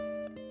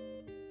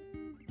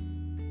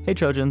Hey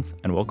Trojans,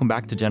 and welcome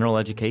back to General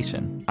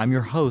Education. I'm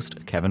your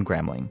host, Kevin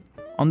Gramling.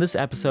 On this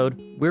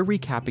episode, we're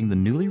recapping the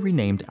newly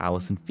renamed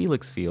Allyson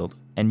Felix Field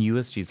and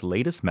USG's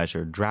latest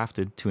measure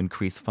drafted to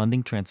increase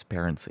funding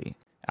transparency.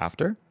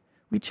 After,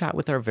 we chat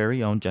with our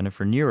very own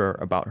Jennifer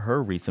Neurer about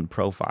her recent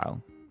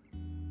profile.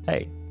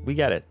 Hey, we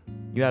get it.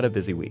 You had a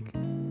busy week.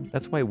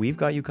 That's why we've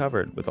got you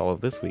covered with all of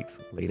this week's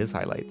latest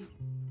highlights.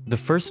 The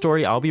first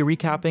story I'll be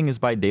recapping is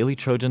by Daily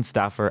Trojan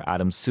staffer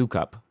Adam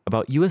Sukup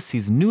about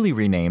USC's newly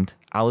renamed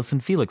Allyson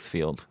Felix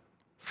Field.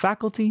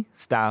 Faculty,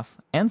 staff,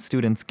 and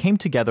students came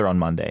together on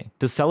Monday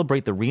to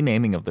celebrate the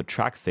renaming of the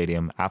track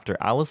stadium after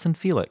Allyson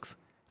Felix.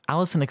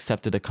 Allyson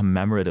accepted a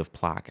commemorative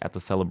plaque at the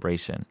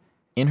celebration.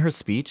 In her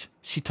speech,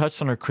 she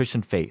touched on her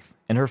Christian faith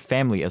and her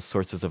family as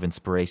sources of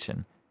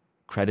inspiration,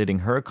 crediting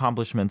her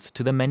accomplishments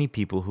to the many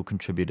people who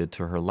contributed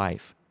to her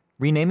life.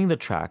 Renaming the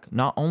track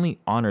not only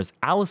honors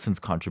Allyson's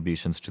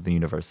contributions to the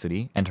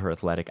university and her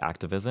athletic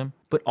activism,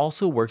 but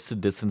also works to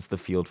distance the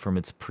field from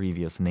its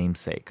previous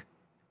namesake.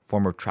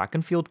 Former track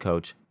and field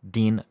coach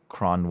Dean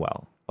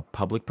Cronwell, a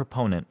public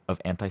proponent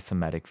of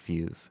anti-Semitic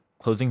views.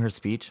 Closing her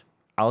speech,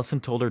 Allyson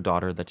told her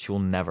daughter that she will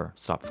never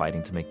stop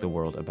fighting to make the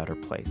world a better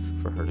place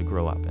for her to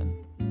grow up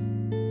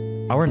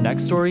in. Our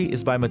next story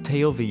is by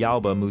Mateo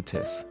Villalba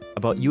Mutis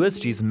about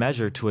USG's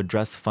measure to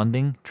address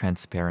funding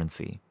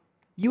transparency.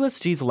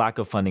 USG's lack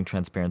of funding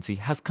transparency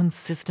has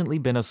consistently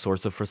been a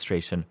source of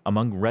frustration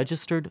among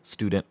registered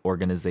student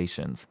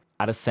organizations.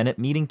 At a Senate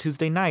meeting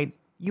Tuesday night,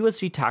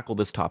 USG tackled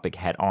this topic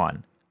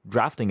head-on,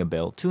 drafting a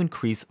bill to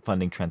increase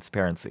funding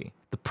transparency.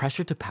 The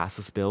pressure to pass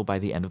this bill by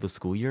the end of the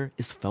school year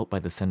is felt by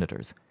the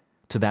senators.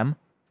 To them,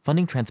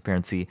 funding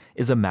transparency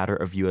is a matter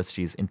of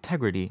USG's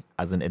integrity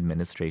as an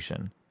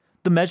administration.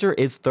 The measure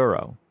is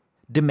thorough,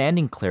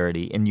 demanding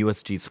clarity in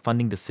USG's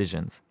funding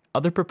decisions.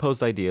 Other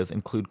proposed ideas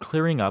include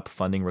clearing up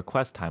funding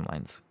request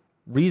timelines.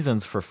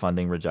 Reasons for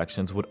funding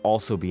rejections would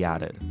also be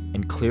added,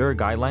 and clearer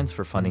guidelines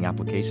for funding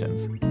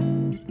applications.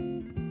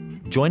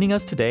 Joining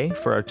us today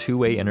for our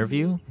two-way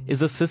interview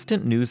is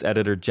Assistant News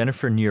Editor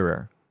Jennifer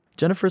Neurer.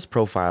 Jennifer's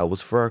profile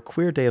was for our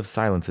Queer Day of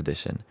Silence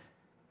edition.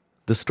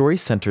 The story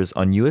centers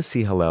on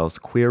USC Hillel's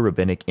queer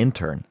rabbinic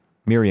intern,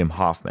 Miriam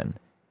Hoffman,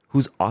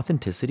 whose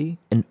authenticity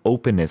and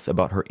openness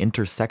about her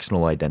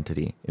intersectional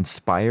identity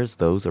inspires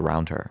those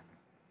around her.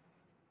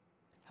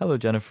 Hello,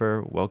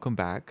 Jennifer. Welcome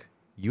back.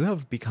 You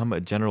have become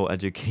a general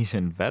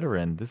education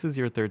veteran. This is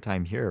your third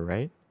time here,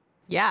 right?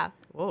 Yeah.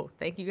 Whoa.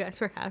 Thank you guys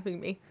for having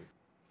me.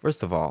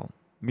 First of all,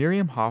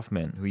 Miriam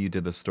Hoffman, who you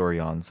did the story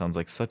on, sounds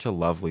like such a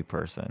lovely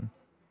person.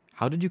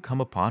 How did you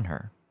come upon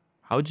her?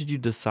 How did you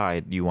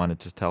decide you wanted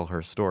to tell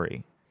her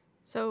story?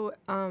 So,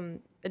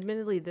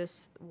 admittedly,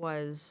 this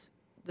was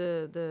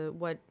the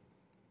what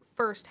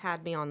first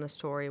had me on the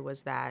story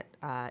was that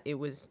it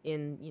was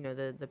in,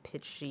 the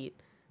pitch sheet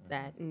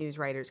that news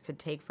writers could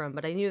take from.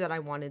 But I knew that I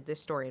wanted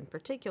this story in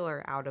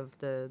particular out of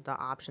the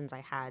options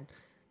I had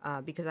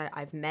because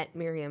I've met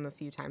Miriam a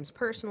few times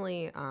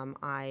personally.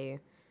 I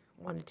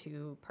wanted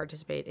to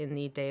participate in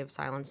the Day of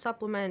Silence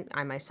supplement.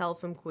 I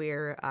myself am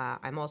queer.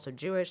 I'm also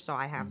Jewish, so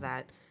I have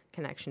that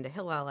connection to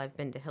Hillel. I've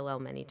been to Hillel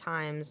many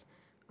times.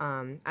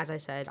 As I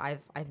said,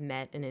 I've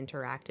met and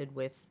interacted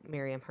with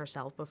Miriam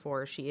herself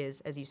before. She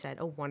is, as you said,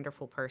 a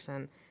wonderful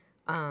person.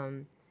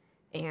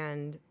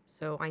 And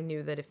so I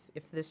knew that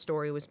if this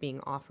story was being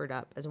offered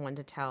up as one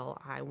to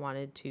tell, I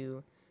wanted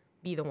to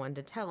be the one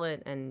to tell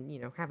it and,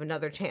 have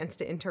another chance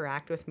to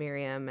interact with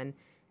Miriam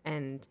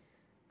and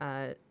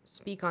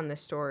speak on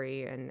this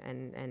story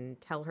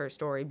and tell her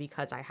story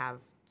because I have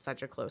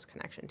such a close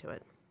connection to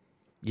it.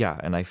 Yeah,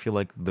 and I feel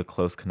like the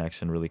close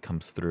connection really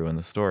comes through in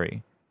the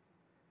story.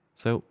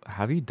 So,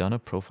 have you done a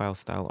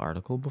profile-style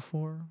article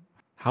before?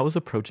 How is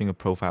approaching a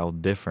profile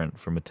different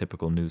from a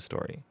typical news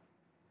story?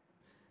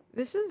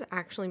 This is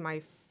actually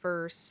my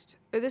first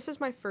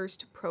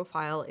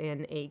profile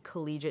in a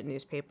collegiate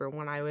newspaper.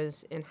 When I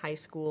was in high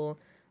school,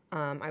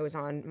 I was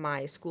on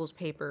my school's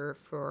paper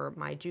for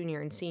my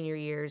junior and senior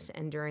years,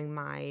 and during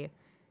my,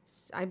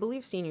 I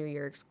believe, senior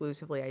year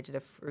exclusively, I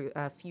did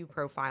a few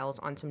profiles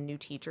on some new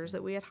teachers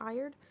that we had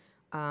hired.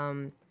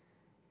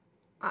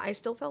 I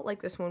still felt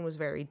like this one was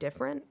very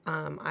different.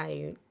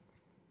 The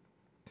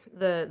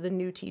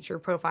new teacher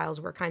profiles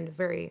were kind of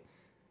very,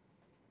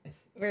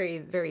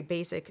 very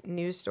basic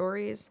news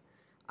stories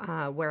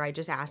where I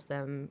just asked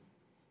them,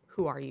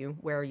 who are you?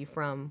 Where are you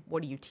from?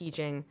 What are you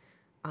teaching?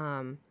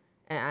 And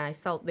I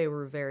felt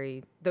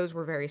those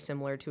were very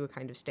similar to a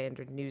kind of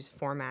standard news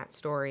format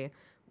story.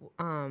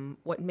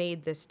 What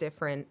made this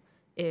different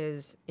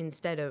is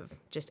instead of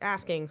just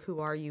asking,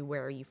 who are you?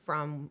 Where are you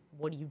from?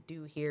 What do you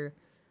do here?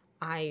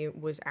 I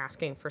was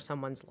asking for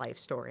someone's life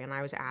story, and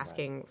I was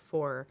asking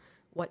for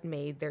what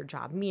made their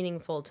job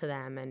meaningful to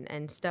them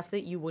and stuff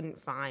that you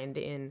wouldn't find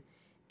in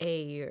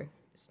a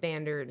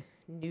standard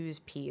news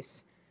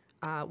piece.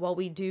 While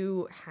we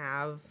do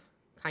have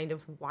kind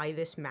of why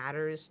this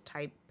matters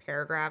type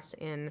paragraphs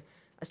in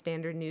a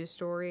standard news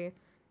story,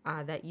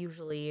 that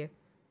usually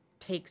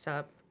takes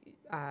up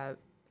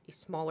a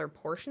smaller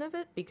portion of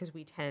it because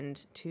we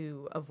tend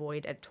to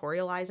avoid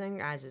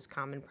editorializing, as is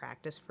common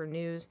practice for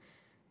news.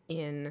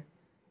 In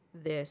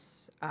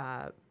this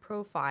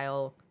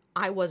profile,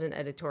 I wasn't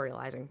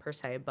editorializing per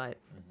se, but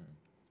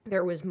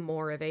there was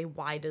more of a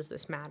why does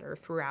this matter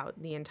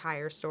throughout the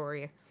entire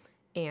story,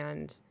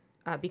 and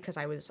because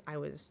I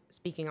was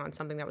speaking on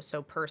something that was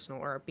so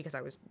personal, or because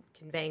I was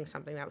conveying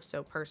something that was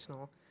so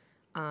personal.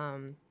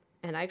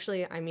 And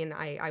actually, I mean,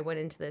 I went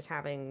into this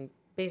having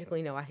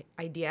basically no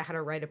idea how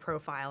to write a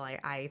profile.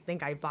 I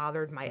think I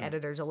bothered my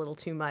editors a little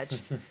too much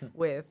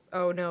with,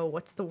 oh no,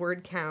 what's the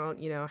word count?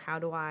 You know, how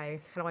do I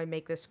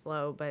make this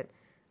flow? But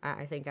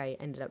I think I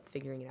ended up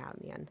figuring it out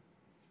in the end.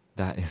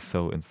 That is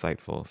so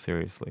insightful,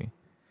 seriously.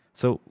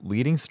 So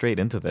leading straight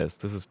into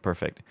this is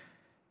perfect.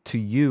 To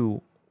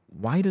you,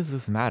 why does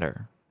this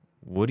matter?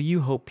 What do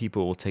you hope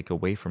people will take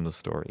away from the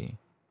story?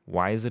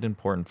 Why is it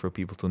important for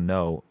people to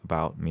know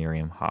about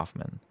Miriam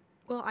Hoffman?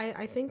 Well,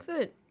 I think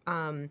that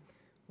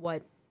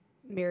what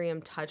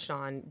Miriam touched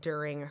on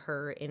during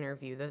her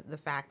interview, the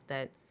fact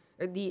that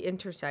the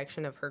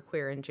intersection of her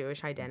queer and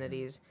Jewish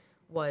identities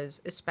was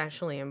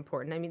especially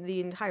important. I mean, the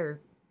entire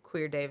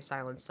Queer Day of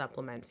Silence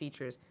supplement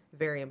features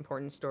very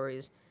important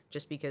stories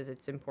just because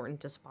it's important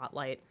to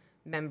spotlight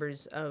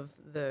members of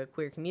the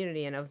queer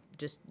community and of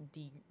just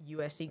the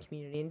USC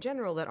community in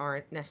general that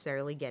aren't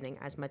necessarily getting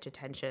as much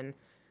attention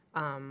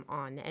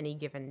on any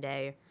given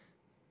day.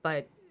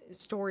 But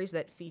stories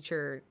that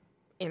feature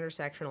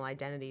intersectional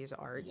identities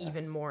are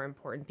even more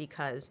important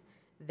because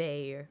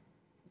they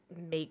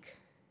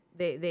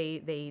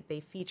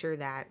feature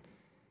that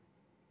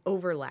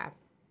overlap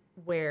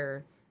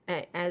where,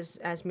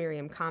 as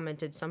Miriam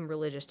commented, some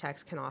religious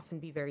texts can often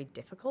be very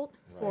difficult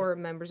for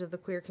members of the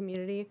queer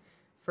community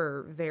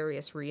for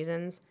various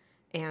reasons,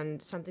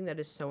 and something that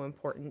is so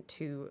important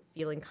to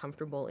feeling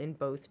comfortable in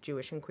both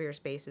Jewish and queer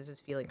spaces is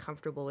feeling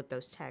comfortable with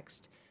those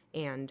texts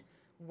and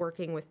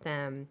working with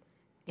them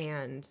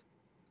and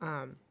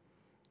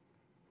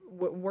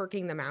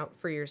working them out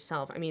for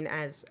yourself. I mean,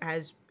 as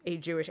a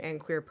Jewish and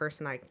queer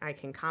person, I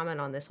can comment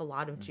on this. A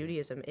lot of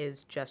Judaism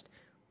is just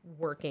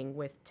working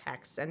with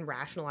texts and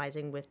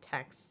rationalizing with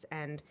texts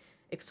and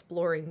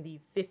exploring the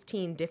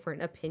 15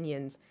 different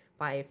opinions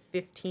by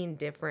 15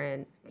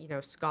 different,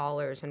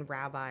 scholars and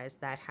rabbis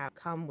that have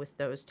come with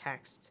those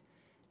texts,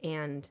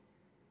 and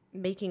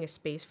making a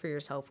space for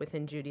yourself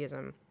within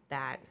Judaism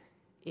that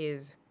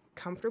is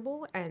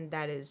comfortable and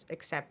that is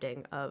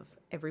accepting of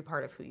every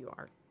part of who you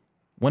are.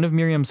 One of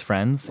Miriam's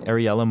friends,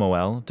 Ariella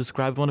Moel,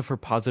 described one of her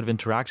positive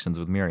interactions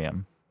with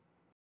Miriam.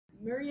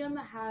 Miriam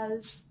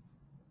has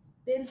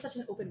been such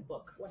an open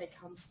book when it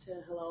comes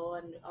to Hillel,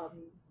 and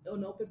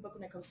an open book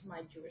when it comes to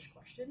my Jewish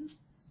questions.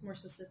 More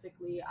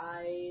specifically,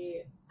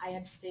 I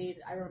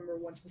remember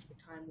one specific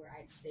time where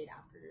I had stayed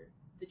after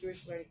the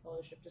Jewish Learning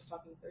Fellowship just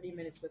talking 30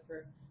 minutes with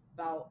her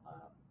about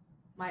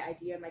my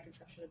idea and my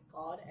conception of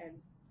God.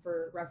 And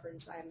for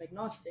reference, I am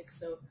agnostic,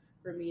 so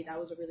for me that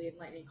was a really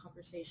enlightening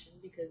conversation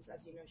because,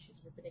 as you know, she's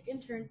a rabbinic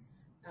intern,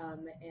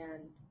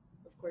 and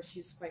of course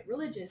she's quite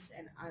religious,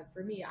 and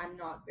for me, I'm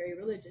not very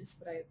religious,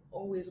 but I'm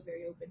always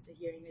very open to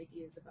hearing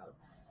ideas about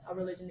how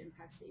religion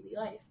impacts daily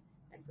life.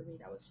 And for me,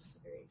 that was just a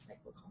very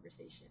insightful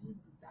conversation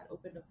that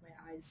opened up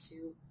my eyes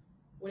to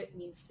what it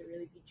means to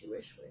really be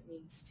Jewish, what it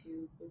means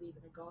to believe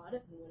in a God,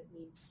 and what it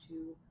means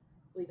to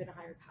believe in a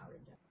higher power in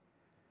general.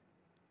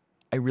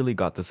 I really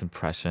got this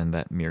impression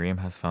that Miriam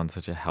has found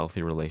such a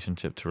healthy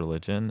relationship to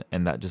religion,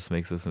 and that just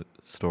makes this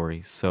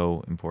story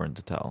so important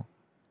to tell.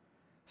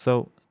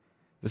 So,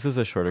 this is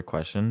a shorter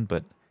question,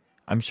 but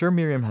I'm sure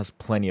Miriam has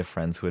plenty of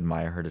friends who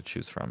admire her to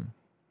choose from.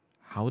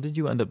 How did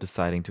you end up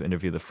deciding to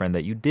interview the friend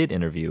that you did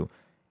interview,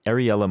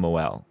 Ariella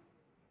Moel?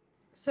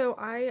 So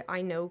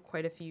I know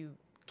quite a few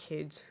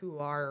kids who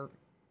are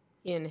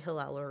in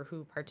Hillel or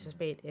who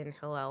participate in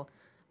Hillel.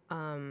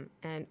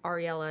 And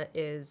Ariella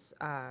is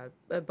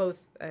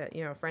both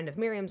a friend of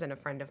Miriam's and a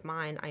friend of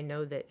mine. I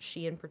know that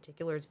she in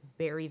particular is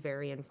very,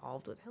 very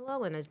involved with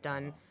Hillel and has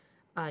done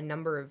a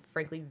number of,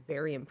 frankly,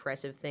 very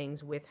impressive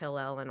things with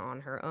Hillel and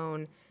on her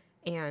own.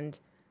 And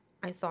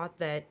I thought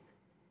that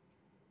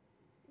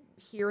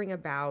hearing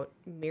about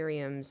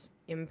Miriam's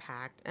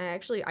impact,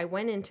 and I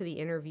went into the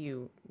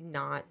interview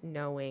not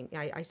knowing,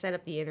 I set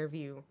up the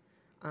interview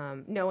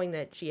knowing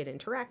that she had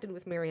interacted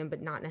with Miriam,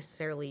 but not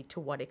necessarily to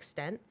what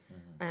extent.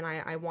 And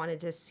I wanted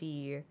to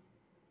see,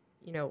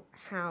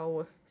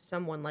 how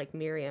someone like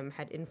Miriam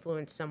had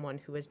influenced someone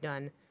who has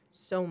done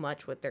so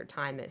much with their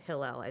time at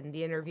Hillel. And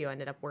the interview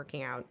ended up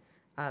working out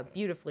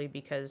beautifully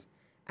because,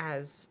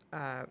 as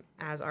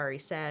Ari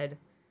said,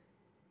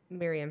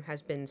 Miriam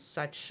has been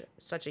such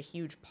a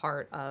huge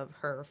part of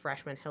her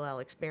freshman Hillel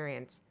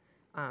experience,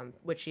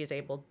 which she is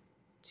able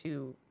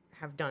to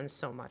have done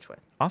so much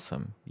with.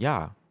 Awesome.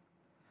 Yeah.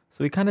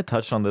 So we kind of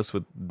touched on this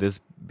with this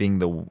being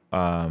the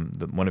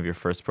one of your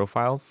first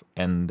profiles,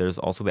 and there's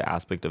also the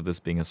aspect of this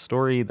being a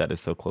story that is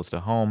so close to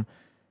home.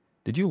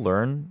 Did you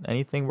learn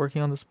anything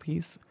working on this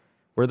piece?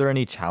 Were there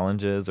any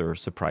challenges or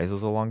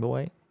surprises along the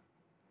way?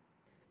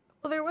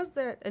 Well, there was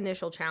the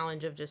initial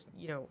challenge of just,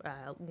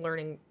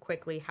 learning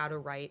quickly how to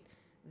write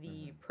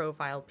the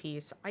profile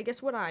piece, I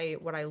guess what I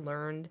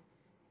learned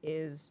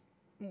is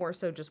more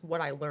so just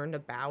what I learned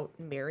about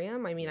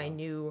Miriam. I mean, I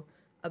knew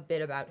a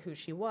bit about who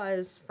she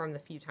was from the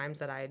few times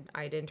that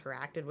I'd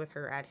interacted with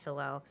her at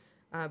Hillel,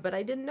 but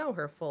I didn't know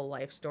her full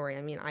life story.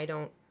 I mean, I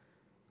don't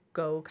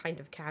go kind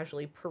of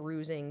casually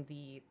perusing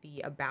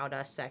the About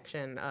Us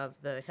section of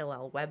the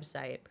Hillel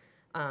website.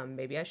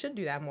 Maybe I should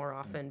do that more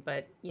often,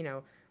 but, you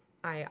know,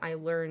 I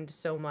learned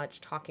so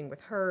much talking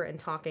with her and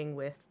talking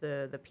with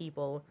the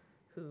people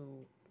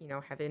who, you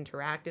know, have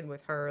interacted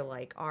with her,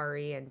 like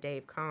Ari and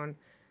Dave Cohn.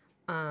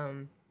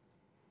 And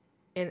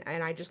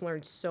I just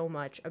learned so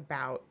much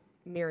about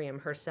Miriam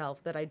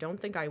herself that I don't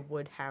think I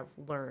would have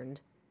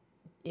learned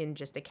in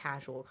just a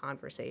casual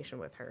conversation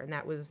with her. And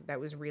that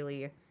was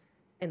really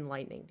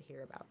enlightening to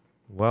hear about.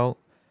 Well,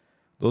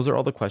 those are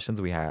all the questions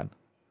we had.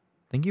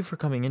 Thank you for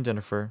coming in,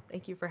 Jennifer.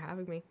 Thank you for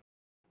having me.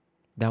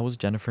 That was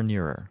Jennifer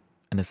Neurer,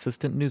 an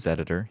assistant news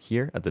editor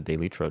here at the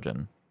Daily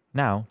Trojan.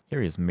 Now,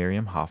 here is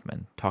Miriam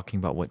Hoffman talking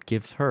about what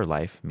gives her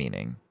life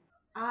meaning.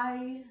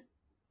 I,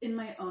 in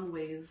my own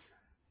ways,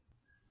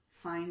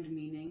 find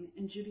meaning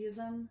in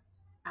Judaism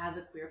as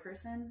a queer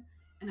person,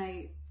 and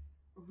I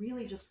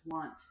really just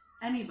want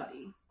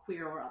anybody,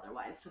 queer or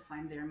otherwise, to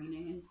find their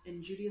meaning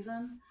in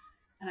Judaism,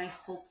 and I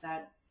hope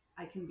that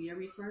I can be a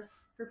resource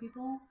for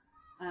people.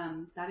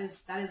 That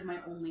is my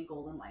only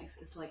goal in life,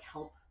 is to like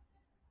help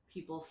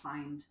people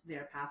find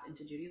their path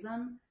into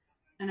Judaism,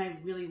 and I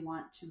really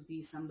want to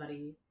be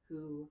somebody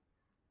who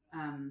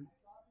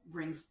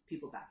brings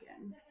people back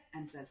in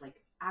and says, like,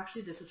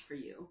 actually, this is for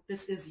you.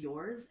 This is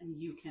yours,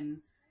 and you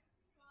can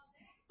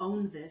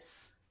own this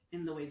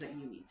in the ways that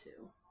you need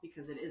to,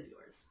 because it is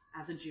yours.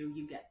 As a Jew,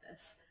 you get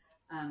this,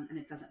 and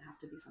it doesn't have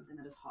to be something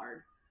that is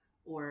hard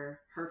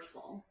or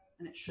hurtful,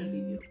 and it should be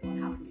beautiful.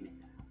 And how can we make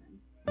that happen?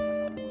 That's all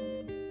I want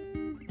to do.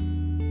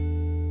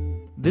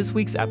 This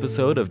week's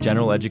episode of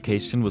General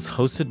Education was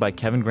hosted by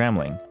Kevin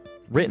Gramling,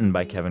 written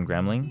by Kevin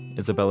Gramling,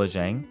 Isabella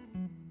Zhang,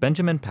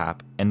 Benjamin Papp,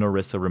 and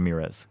Norissa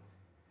Ramirez.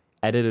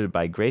 Edited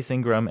by Grace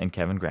Ingram and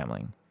Kevin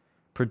Gramling.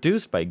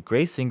 Produced by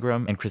Grace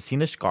Ingram and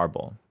Christina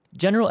Scharbel.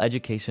 General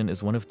Education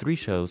is one of 3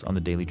 shows on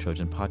the Daily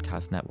Trojan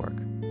Podcast Network.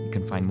 You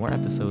can find more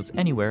episodes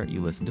anywhere you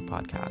listen to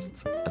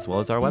podcasts, as well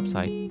as our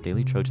website,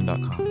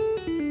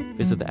 dailytrojan.com.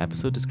 Visit the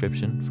episode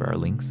description for our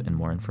links and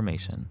more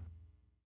information.